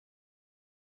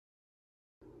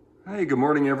Hey, good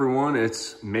morning everyone.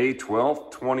 It's May 12th,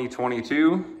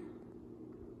 2022.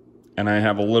 And I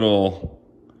have a little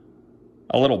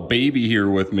baby here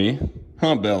with me.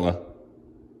 Huh, Bella?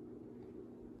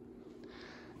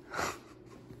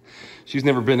 She's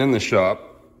never been in the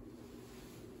shop.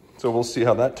 So we'll see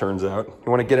how that turns out. You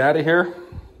want to get out of here?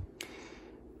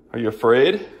 Are you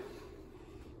afraid?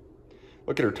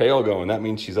 Look at her tail going. That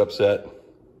means she's upset.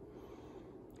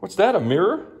 What's that, a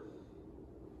mirror?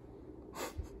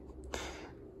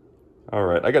 All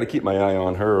right, I got to keep my eye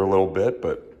on her a little bit,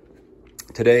 but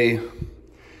today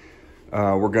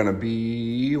we're gonna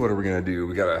be, what are we gonna do?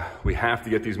 We have to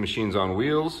get these machines on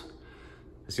wheels.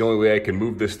 It's the only way I can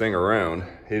move this thing around.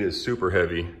 It is super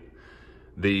heavy.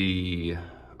 The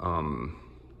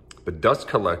dust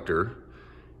collector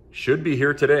should be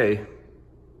here today,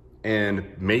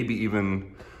 and maybe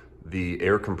even the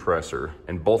air compressor,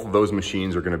 and both of those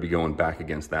machines are gonna be going back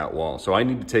against that wall. So I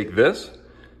need to take this,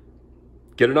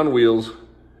 get it on wheels,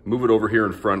 move it over here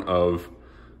in front of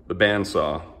the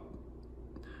bandsaw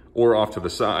or off to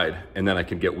the side, and then I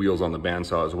can get wheels on the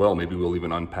bandsaw as well. Maybe we'll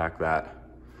even unpack that.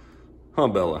 Huh,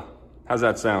 Bella? How's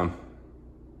that sound?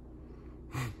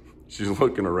 She's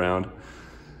looking around.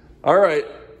 All right,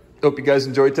 hope you guys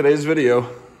enjoyed today's video.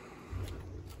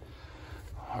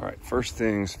 All right, first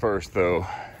things first though,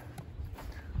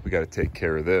 we gotta take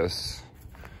care of this.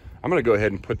 I'm gonna go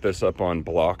ahead and put this up on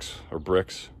blocks or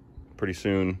bricks pretty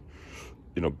soon.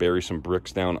 You know, bury some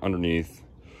bricks down underneath,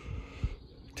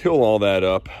 till all that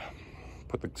up,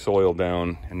 put the soil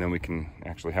down, and then we can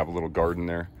actually have a little garden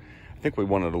there. I think we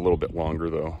want it a little bit longer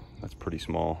though. That's pretty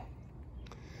small.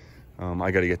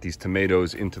 I got to get these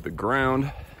tomatoes into the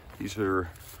ground. These are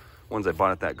ones I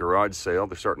bought at that garage sale.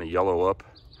 They're starting to yellow up.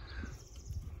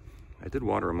 I did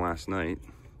water them last night,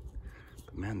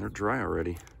 but man, they're dry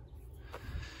already.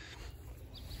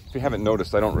 If you haven't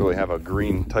noticed, I don't really have a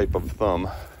green type of thumb.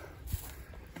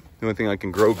 The only thing I can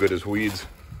grow good is weeds.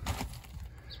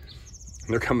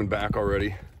 They're coming back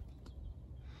already.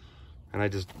 And I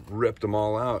just ripped them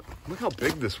all out. Look how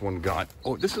big this one got.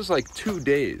 Oh, this is like 2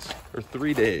 days or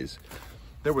 3 days.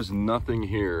 There was nothing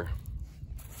here.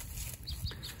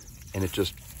 And it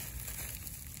just,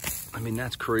 I mean,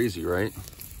 that's crazy, right?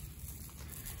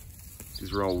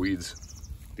 These were all weeds.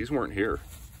 These weren't here.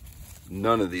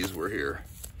 None of these were here.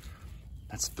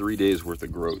 That's 3 days worth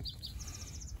of growth.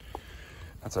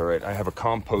 That's all right. I have a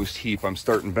compost heap. I'm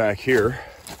starting back here.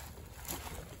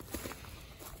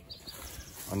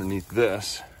 Underneath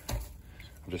this,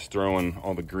 I'm just throwing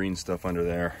all the green stuff under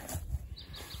there.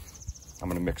 I'm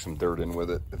gonna mix some dirt in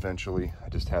with it eventually. I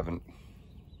just haven't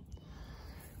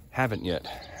yet.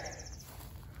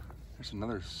 There's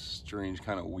another strange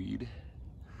kind of weed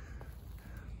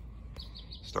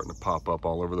starting to pop up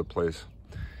all over the place.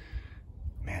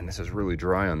 Man, this is really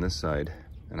dry on this side,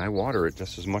 and I water it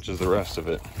just as much as the rest of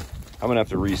it. I'm gonna have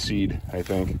to reseed, I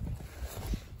think.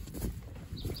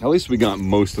 At least we got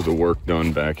most of the work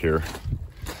done back here.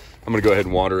 I'm gonna go ahead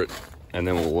and water it, and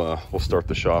then we'll start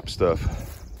the shop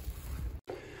stuff.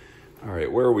 All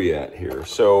right, where are we at here?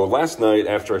 So last night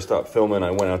after I stopped filming,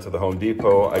 I went out to the Home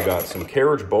Depot. I got some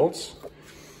carriage bolts.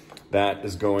 That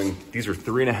is going, these are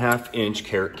 3.5-inch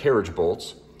carriage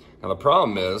bolts. Now the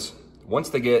problem is, once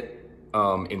they get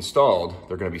installed,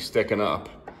 they're gonna be sticking up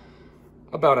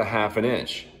about 1/2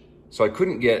 inch. So I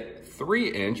couldn't get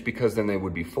 3-inch because then they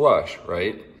would be flush,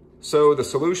 right? So the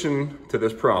solution to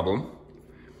this problem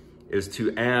is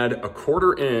to add a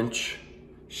 1/4 inch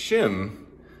shim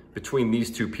between these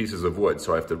two pieces of wood.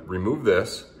 So I have to remove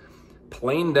this,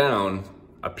 plane down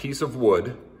a piece of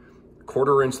wood,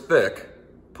 1/4 inch thick,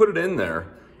 put it in there,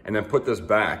 and then put this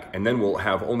back, and then we'll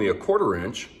have only a 1/4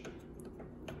 inch,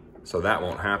 so that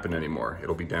won't happen anymore.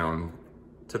 It'll be down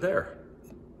to there,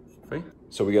 okay?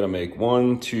 So we gotta make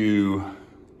 1, 2,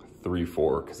 3,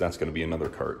 4, because that's gonna be another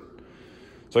cart.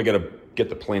 So I gotta get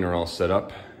the planer all set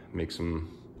up, make some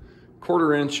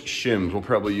 1/4 inch shims. We'll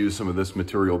probably use some of this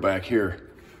material back here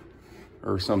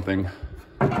or something.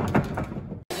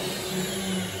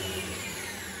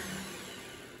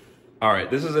 All right,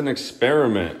 this is an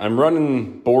experiment. I'm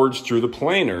running boards through the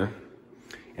planer,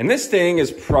 and this thing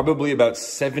is probably about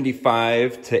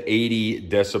 75 to 80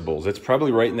 decibels. It's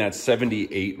probably right in that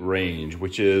 78 range,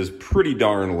 which is pretty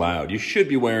darn loud. You should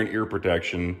be wearing ear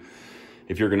protection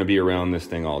if you're gonna be around this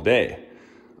thing all day.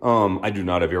 I do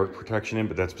not have ear protection in,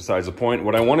 but that's besides the point.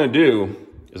 What I wanna do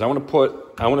is I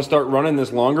wanna start running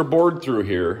this longer board through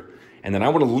here, and then I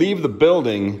wanna leave the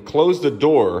building, close the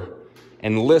door,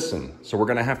 and listen. So we're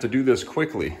gonna have to do this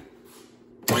quickly.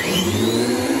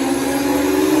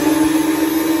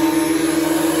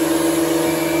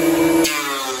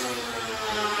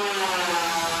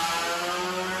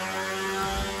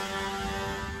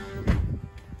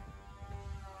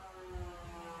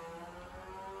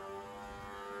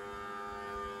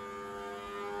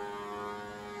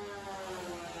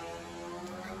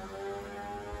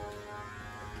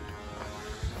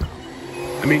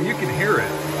 I mean, you can hear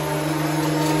it.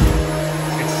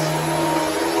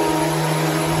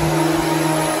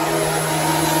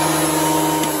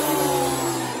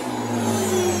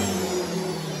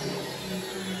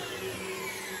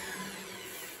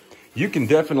 You can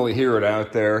definitely hear it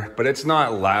out there, but it's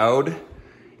not loud.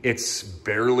 It's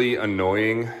barely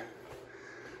annoying.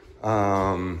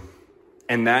 And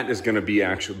that is gonna be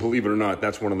actually, believe it or not,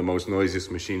 that's one of the most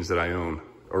noisiest machines that I own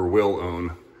or will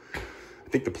own. I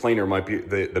think the planer might be,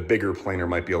 the bigger planer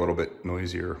might be a little bit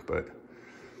noisier, but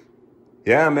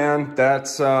yeah, man,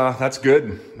 that's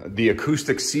good. The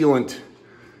acoustic sealant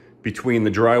between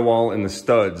the drywall and the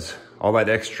studs, all that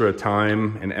extra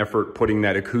time and effort putting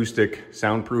that acoustic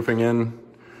soundproofing in,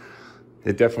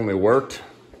 it definitely worked.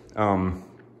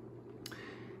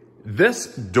 This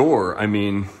door, I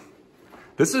mean,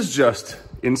 this is just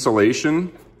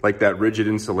insulation, like that rigid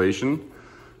insulation.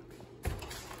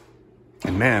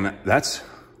 And man,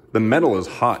 the metal is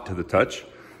hot to the touch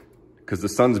because the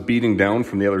sun's beating down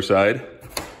from the other side.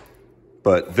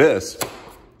 But this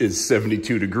is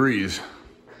 72 degrees,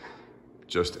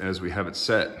 just as we have it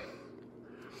set.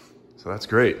 So that's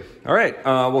great. All right,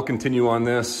 we'll continue on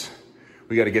this.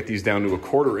 We got to get these down to a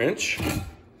 1/4 inch.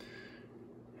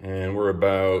 And we're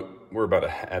about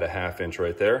at a 1/2 inch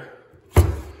right there.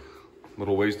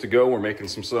 Little ways to go. We're making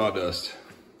some sawdust.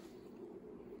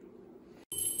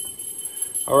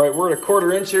 All right, we're at a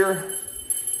 1/4 inch here.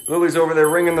 Lily's over there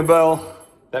ringing the bell.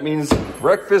 That means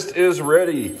breakfast is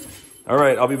ready. All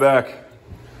right, I'll be back.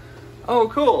 Oh,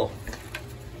 cool.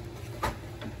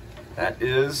 That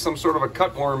is some sort of a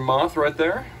cutworm moth right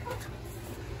there.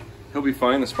 He'll be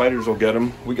fine. The spiders will get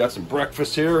him. We got some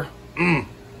breakfast here.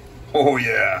 Oh,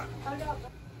 yeah.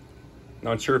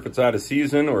 Not sure if it's out of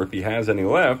season or if he has any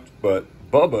left, but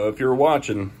Bubba, if you're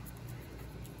watching,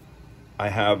 I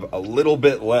have a little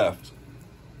bit left.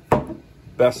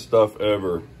 Best stuff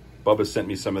ever. Bubba sent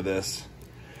me some of this.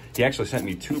 He actually sent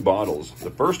me 2 bottles. The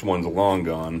first one's long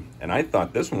gone, and I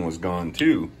thought this one was gone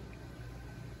too.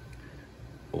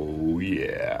 Oh,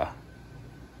 yeah.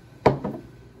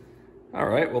 All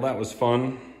right, well, that was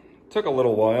fun. Took a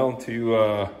little while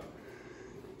to,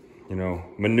 you know,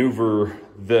 maneuver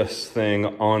this thing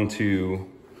onto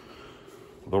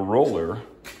the roller.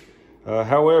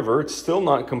 However, it's still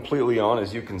not completely on,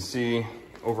 as you can see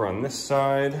over on this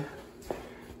side.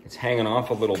 It's hanging off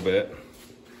a little bit.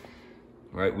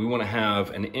 All right, we want to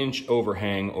have an inch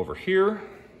overhang over here,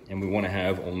 and we want to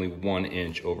have only 1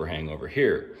 inch overhang over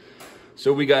here.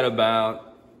 So we got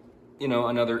about, you know,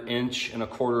 another 1.25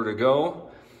 inches to go.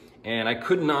 And I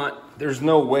could not, there's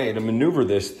no way to maneuver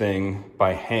this thing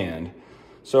by hand.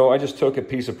 So I just took a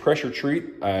piece of pressure treat,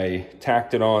 I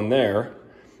tacked it on there,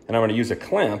 and I'm gonna use a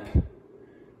clamp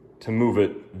to move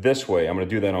it this way. I'm gonna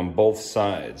do that on both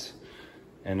sides.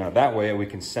 And that way we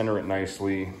can center it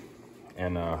nicely,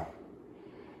 and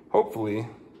hopefully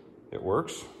it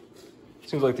works.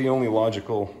 Seems like the only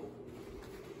logical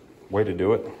way to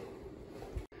do it.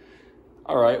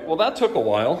 All right, well, that took a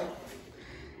while.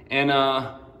 And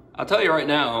I'll tell you right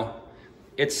now,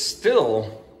 it's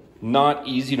still not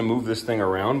easy to move this thing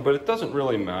around, but it doesn't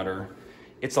really matter.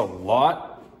 It's a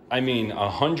lot, I mean,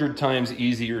 100 times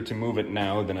easier to move it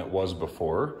now than it was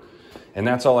before. And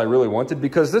that's all I really wanted,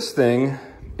 because this thing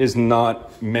is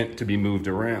not meant to be moved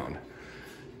around.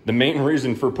 The main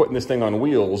reason for putting this thing on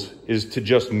wheels is to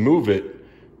just move it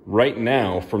right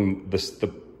now from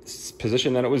the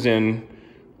position that it was in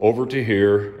over to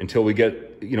here until we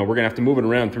get, you know, we're gonna have to move it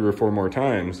around 3 or 4 more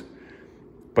times,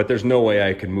 but there's no way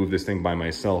I can move this thing by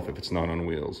myself if it's not on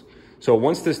wheels. So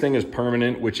once this thing is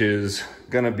permanent, which is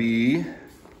gonna be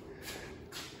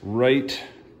right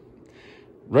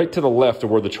to the left of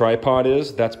where the tripod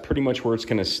is, that's pretty much where it's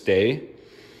gonna stay.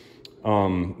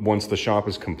 Once the shop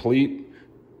is complete,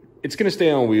 it's gonna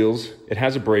stay on wheels. It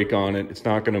has a brake on it, it's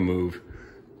not gonna move.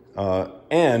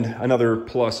 And another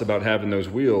plus about having those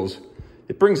wheels,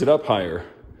 it brings it up higher.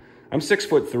 I'm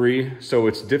 6'3", so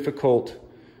it's difficult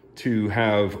to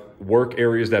have work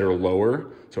areas that are lower.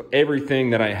 So everything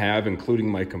that I have, including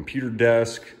my computer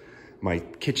desk, my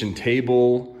kitchen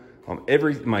table,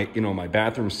 my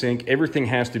bathroom sink, everything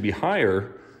has to be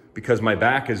higher because my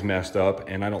back is messed up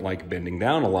and I don't like bending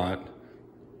down a lot.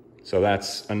 So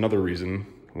that's another reason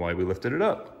why we lifted it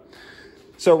up.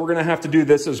 So we're gonna have to do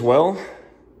this as well.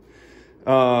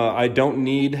 I don't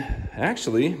need,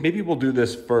 actually, maybe we'll do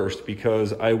this first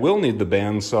because I will need the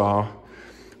bandsaw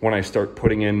when I start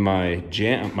putting in my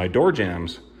door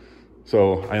jambs.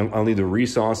 So I'll need to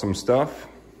resaw some stuff,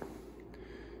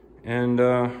 and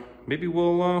maybe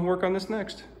we'll work on this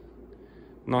next.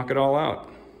 Knock it all out.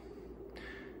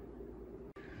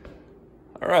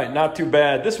 All right, not too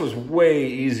bad. This was way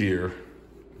easier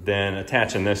than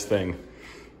attaching this thing.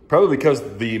 Probably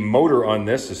because the motor on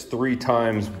this is 3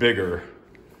 times bigger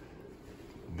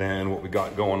than what we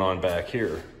got going on back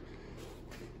here.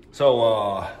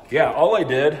 So yeah, all I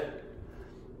did,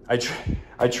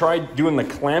 I tried doing the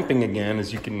clamping again,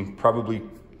 as you can probably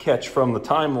catch from the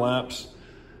time lapse,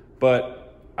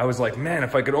 but I was like, man,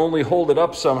 if I could only hold it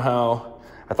up somehow.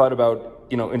 I thought about,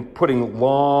 you know, putting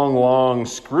long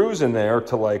screws in there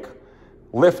to like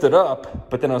lift it up,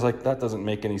 but then I was like, that doesn't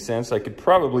make any sense. I could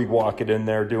probably walk it in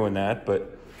there doing that,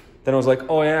 but then I was like,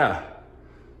 oh yeah,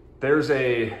 there's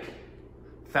a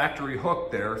factory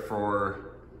hook there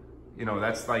for, you know,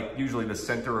 that's like usually the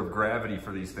center of gravity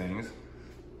for these things.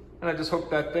 And I just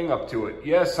hooked that thing up to it.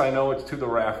 Yes, I know it's to the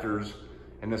rafters,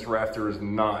 and this rafter is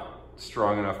not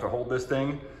strong enough to hold this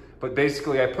thing, but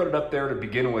basically I put it up there to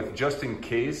begin with, just in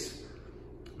case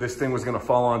this thing was gonna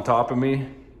fall on top of me.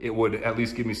 It would at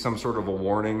least give me some sort of a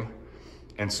warning.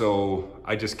 And so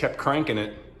I just kept cranking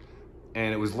it,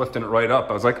 and it was lifting it right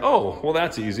up. I was like, oh, well,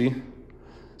 that's easy.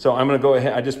 So I'm gonna go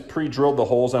ahead, I just pre-drilled the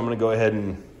holes. I'm gonna go ahead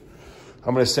and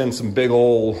I'm gonna send some big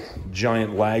old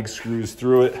giant lag screws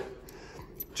through it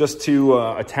just to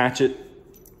attach it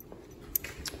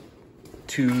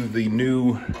to the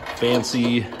new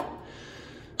fancy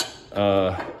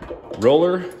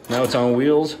roller. Now it's on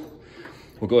wheels.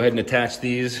 We'll go ahead and attach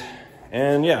these.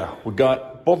 And yeah, we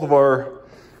got both of our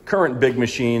current big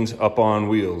machines up on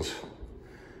wheels.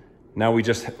 Now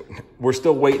we're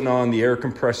still waiting on the air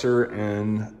compressor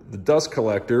and the dust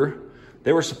collector.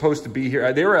 They were supposed to be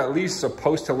here. They were at least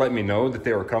supposed to let me know that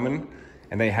they were coming,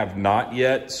 and they have not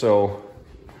yet. So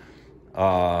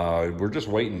we're just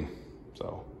waiting.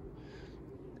 So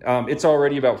it's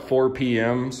already about 4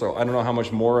 p.m. So I don't know how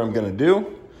much more I'm gonna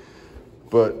do,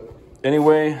 but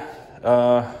anyway,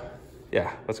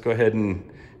 yeah, let's go ahead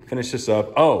and finish this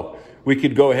up. Oh, we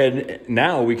could go ahead,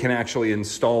 now we can actually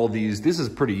install these. This is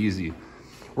pretty easy.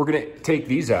 We're gonna take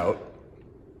these out,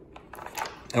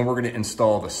 and we're gonna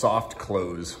install the soft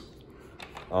close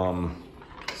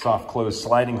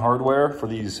sliding hardware for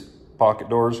these pocket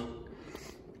doors.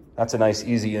 That's a nice,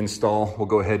 easy install. We'll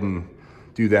go ahead and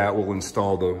do that. We'll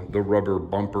install the rubber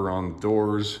bumper on the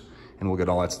doors, and we'll get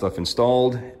all that stuff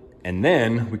installed. And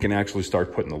then we can actually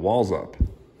start putting the walls up,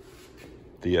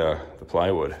 the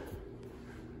plywood.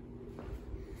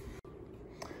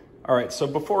 All right, so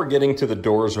before getting to the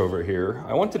doors over here,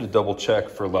 I wanted to double check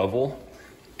for level,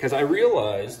 because I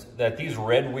realized that these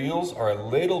red wheels are a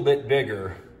little bit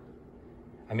bigger.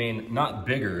 I mean, not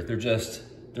bigger,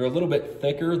 they're a little bit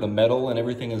thicker. The metal and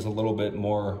everything is a little bit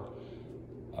more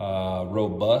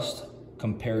robust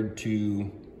compared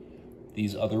to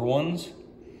these other ones.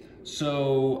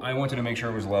 So I wanted to make sure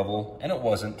it was level, and it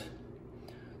wasn't.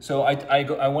 So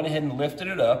I went ahead and lifted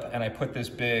it up, and I put this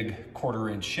big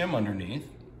 1/4-inch shim underneath.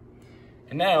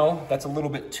 And now that's a little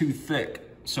bit too thick.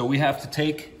 So we have to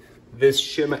take this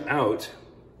shim out.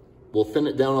 We'll thin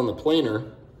it down on the planer,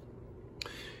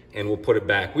 and we'll put it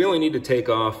back. We only need to take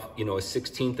off, you know, a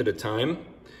 1/16 at a time.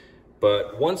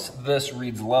 But once this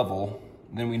reads level,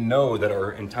 then we know that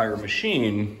our entire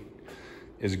machine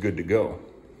is good to go.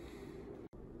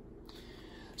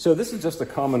 So this is just a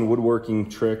common woodworking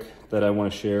trick that I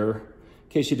want to share. In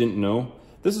case you didn't know,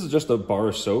 this is just a bar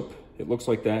of soap. It looks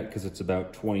like that because it's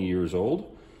about 20 years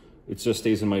old. It just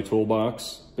stays in my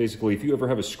toolbox. Basically, if you ever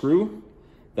have a screw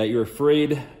that you're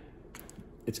afraid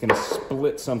it's going to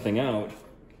split something out,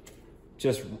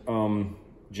 just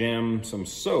jam some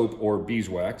soap or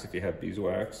beeswax, if you have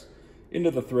beeswax,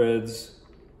 into the threads,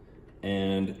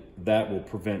 and that will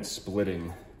prevent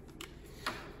splitting.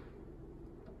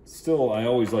 Still, I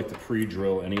always like to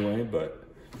pre-drill anyway, but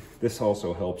this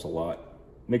also helps a lot.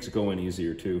 Makes it go in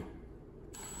easier too.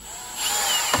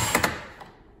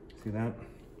 See that?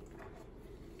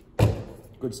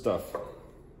 Good stuff.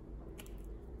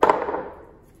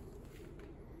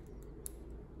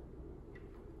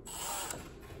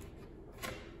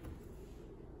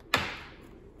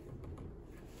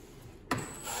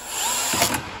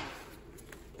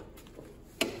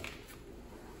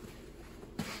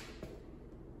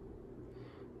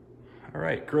 All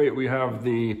right, great. We have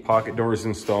the pocket doors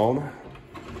installed.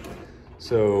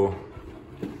 So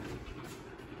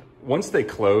once they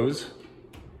close,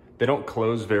 they don't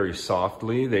close very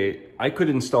softly. I could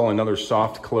install another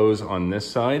soft close on this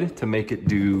side to make it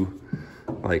do,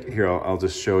 like here, I'll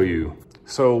just show you.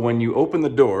 So when you open the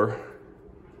door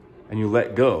and you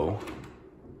let go,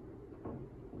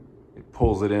 it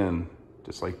pulls it in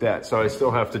just like that. So I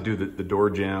still have to do the door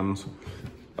jams.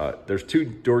 There's 2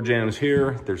 door jams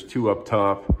here, there's 2 up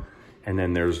top, and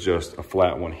then there's just a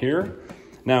flat one here.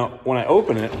 Now, when I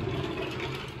open it,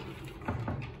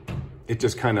 it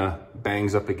just kind of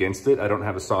bangs up against it. I don't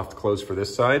have a soft close for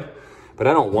this side, but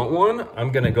I don't want one.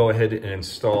 I'm gonna go ahead and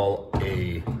install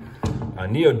a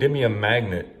neodymium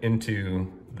magnet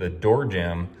into the door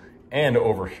jamb and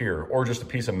over here, or just a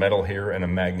piece of metal here and a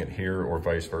magnet here, or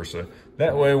vice versa.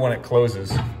 That way, when it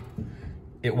closes,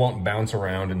 it won't bounce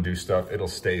around and do stuff. It'll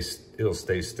stay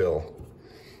still.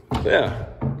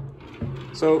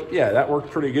 So yeah, that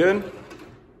worked pretty good.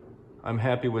 I'm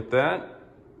happy with that.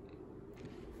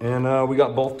 And we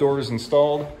got both doors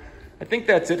installed. I think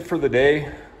that's it for the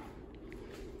day.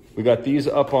 We got these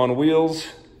up on wheels.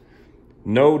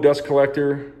 No dust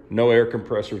collector, no air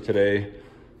compressor today.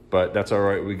 But that's all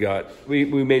right.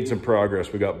 We made some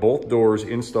progress. We got both doors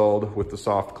installed with the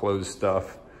soft close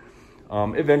stuff.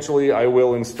 Eventually I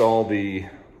will install the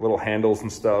little handles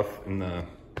and stuff and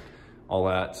all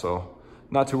that. So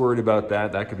not too worried about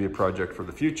that. That could be a project for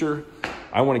the future.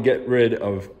 I want to get rid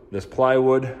of this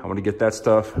plywood. I want to get that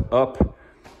stuff up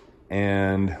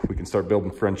and we can start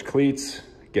building French cleats,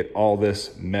 get all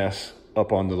this mess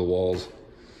up onto the walls.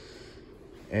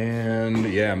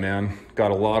 And yeah, man,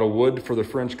 got a lot of wood for the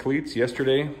French cleats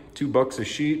yesterday. $2 a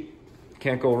sheet.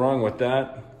 Can't go wrong with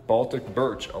that. Baltic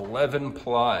birch, 11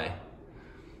 ply.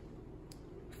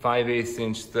 5/8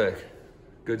 inch thick.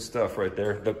 Good stuff right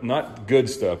there. Not good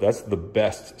stuff, that's the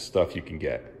best stuff you can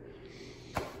get.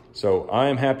 So I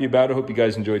am happy about it. Hope you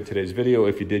guys enjoyed today's video.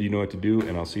 If you did, you know what to do,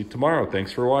 and I'll see you tomorrow.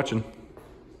 Thanks for watching.